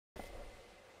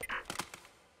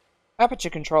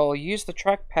Aperture control. Use the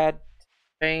trackpad to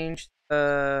change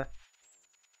the...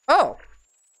 Oh!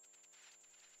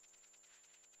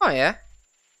 Oh, yeah.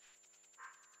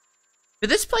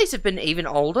 Could this place have been even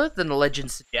older than the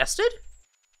legend suggested?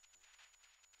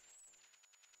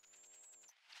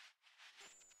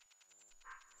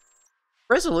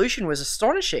 Resolution was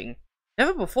astonishing.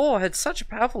 Never before had such a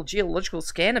powerful geological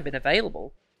scanner been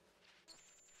available.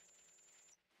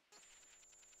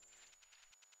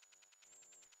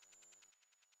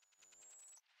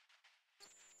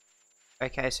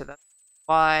 Okay, so that's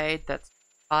wide, that's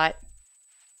tight.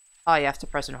 Oh, you have to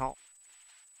press and hold.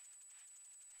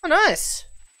 Oh, nice.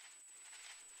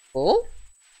 Cool.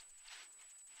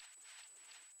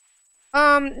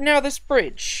 Now this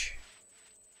bridge.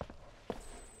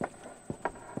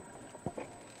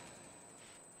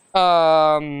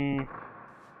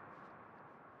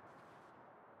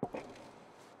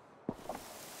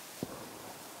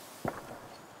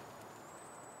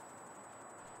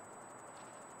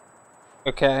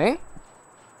 Okay.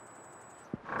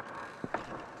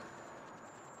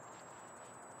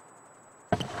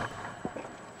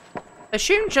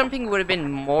 Assume jumping would have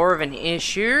been more of an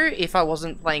issue if I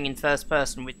wasn't playing in first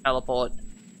person with teleport.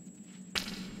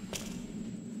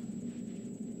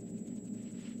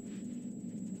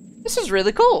 This is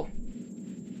really cool.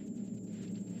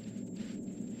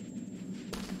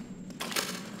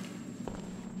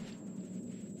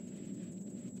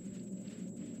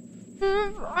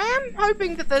 I am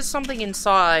hoping that there's something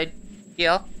inside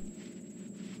here.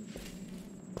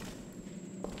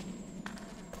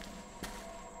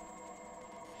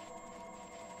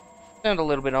 Sound a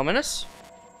little bit ominous.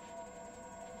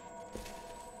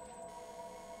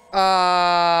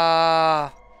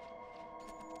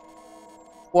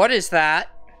 What is that?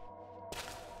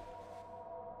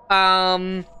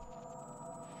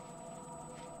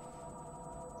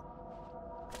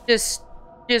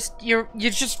 You're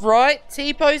just right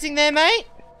T-posing there, mate?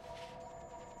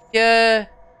 You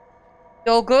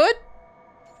all good?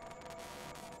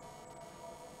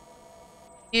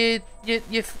 You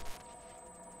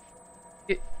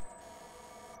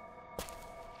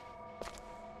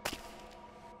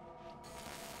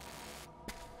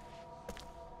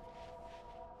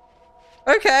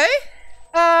okay.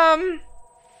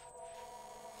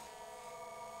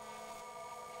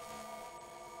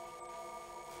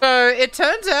 So it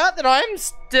turns out that I'm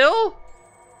still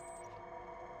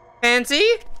fancy.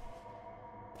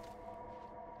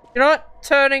 You're not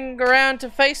turning around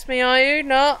to face me, are you?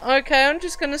 No, okay, I'm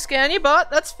just gonna scan your butt.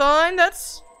 That's fine.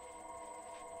 That's...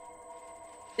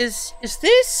 Is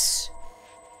this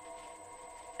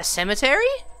a cemetery?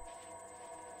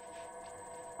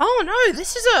 Oh no,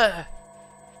 this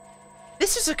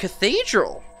is a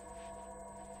cathedral.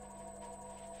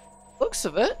 Looks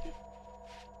of it.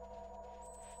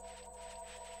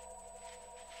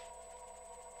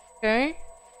 Okay.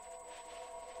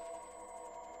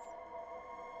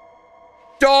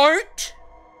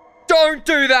 Don't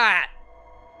do that.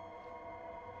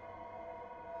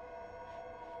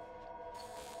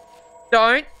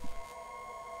 Don't.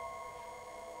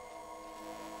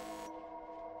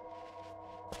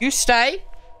 You stay.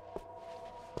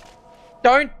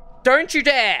 Don't you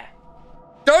dare.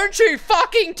 Don't you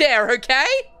fucking dare, okay?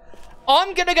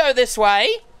 I'm gonna go this way.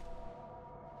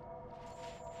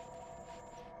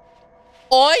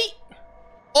 Oi!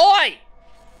 Oi!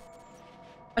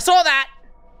 I saw that!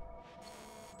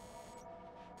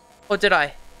 Or did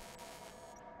I?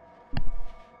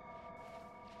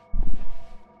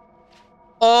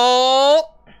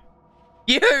 Oh!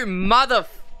 You mother...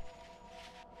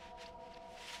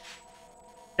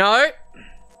 No!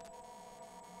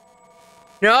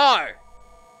 No!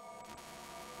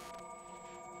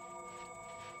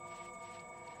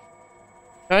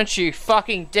 Don't you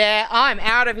fucking dare. I'm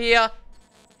out of here.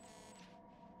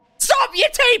 Stop your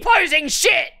T-posing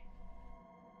shit!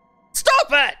 Stop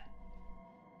it!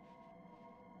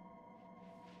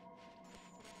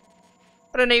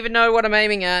 I don't even know what I'm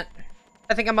aiming at.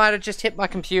 I think I might have just hit my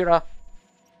computer.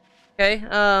 Okay,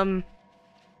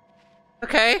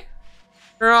 okay.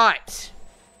 Right.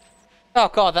 Oh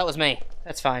god, that was me.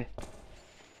 That's fine.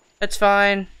 That's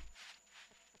fine.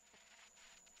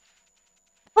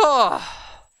 Oh.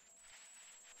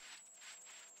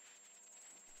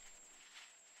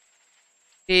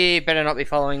 He better not be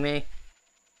following me.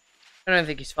 I don't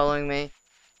think he's following me.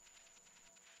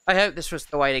 I hope this was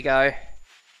the way to go.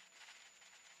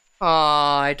 Oh,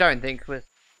 I don't think it was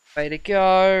the way to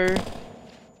go.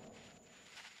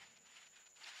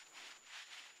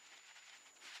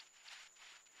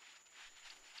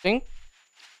 Think?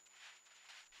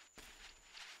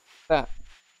 That.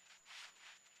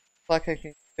 Like I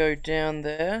can go down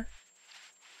there.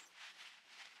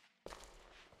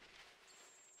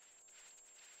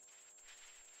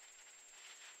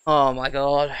 Oh my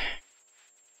god.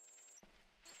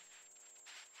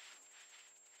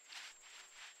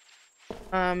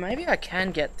 Maybe I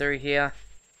can get through here.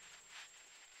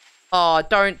 Oh,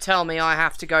 don't tell me I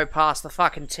have to go past the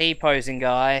fucking T-posing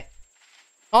guy.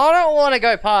 I don't want to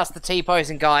go past the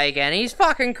T-posing guy again. He's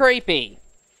fucking creepy.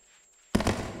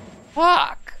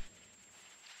 Fuck.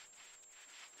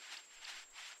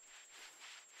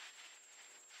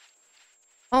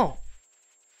 Oh.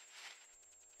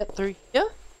 Get through here?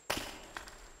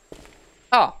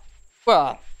 Oh.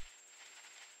 Well.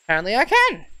 Apparently I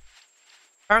can.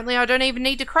 Apparently I don't even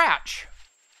need to crouch.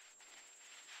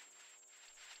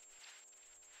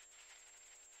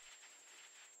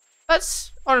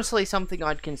 That's honestly something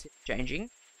I'd consider changing.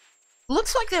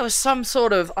 Looks like there was some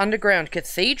sort of underground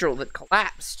cathedral that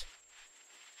collapsed.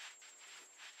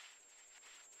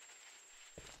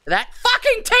 That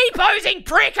fucking T-posing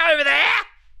prick over there!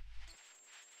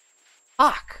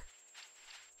 Fuck.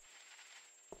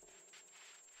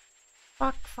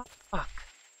 Fuck, fuck, fuck.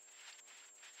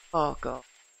 Oh god.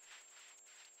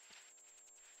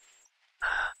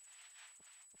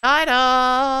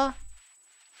 Tighter!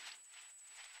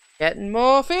 Getting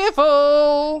more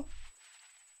fearful!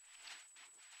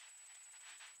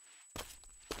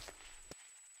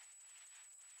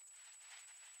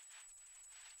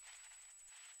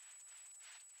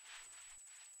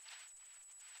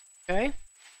 Okay.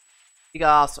 Big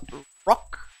ass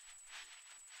rock.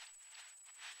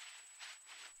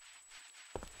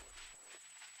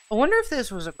 I wonder if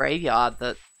this was a graveyard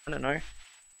that, I don't know,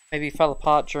 maybe fell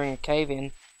apart during a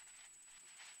cave-in.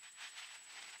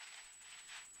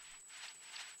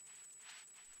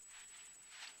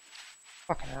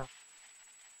 Fucking hell.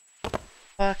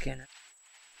 Fucking hell.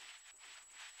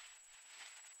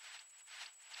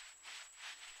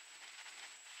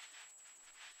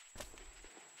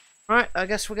 Right, I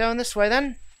guess we're going this way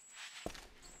then.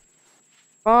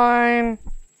 Fine.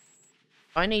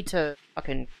 I need to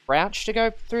fucking crouch to go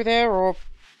through there, or...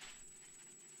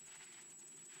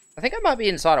 I think I might be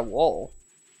inside a wall.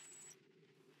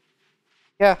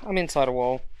 Yeah, I'm inside a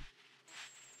wall.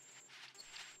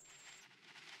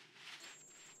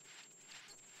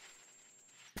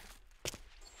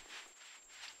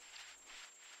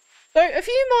 So, a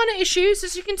few minor issues,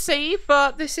 as you can see,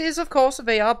 but this is, of course, a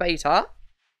VR beta.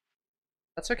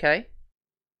 That's okay.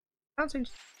 Can't seem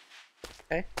to...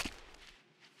 Okay.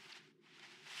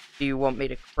 Do you want me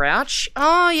to crouch?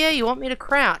 Oh, yeah, you want me to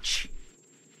crouch.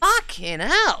 Fucking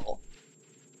hell.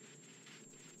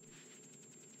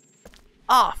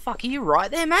 Oh, fuck, are you right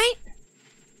there, mate?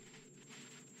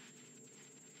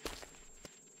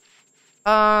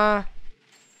 I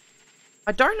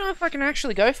don't know if I can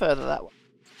actually go further that way.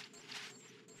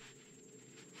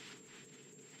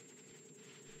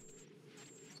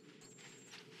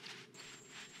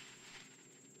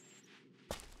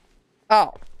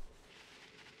 Oh.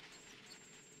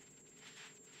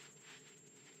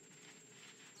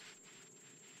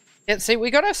 Yeah, see,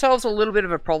 we got ourselves a little bit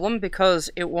of a problem because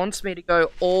it wants me to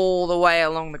go all the way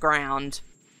along the ground.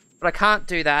 But I can't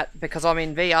do that because I'm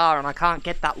in VR and I can't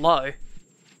get that low.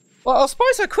 Well, I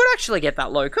suppose I could actually get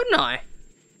that low, couldn't I?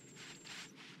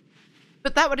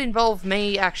 But that would involve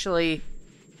me actually,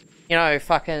 you know,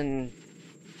 fucking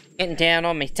getting down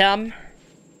on me tum.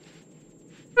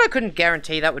 I couldn't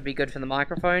guarantee that would be good for the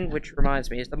microphone, which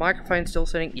reminds me, is the microphone still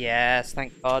sitting? Yes,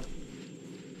 thank God.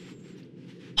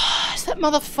 Is that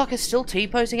motherfucker still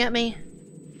T-posing at me?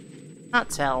 Can't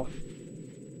tell.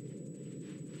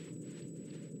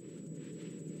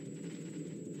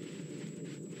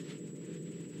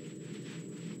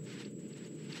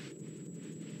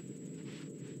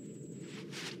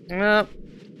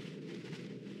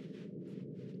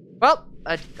 Well,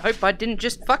 I hope I didn't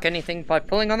just fuck anything by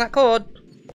pulling on that cord.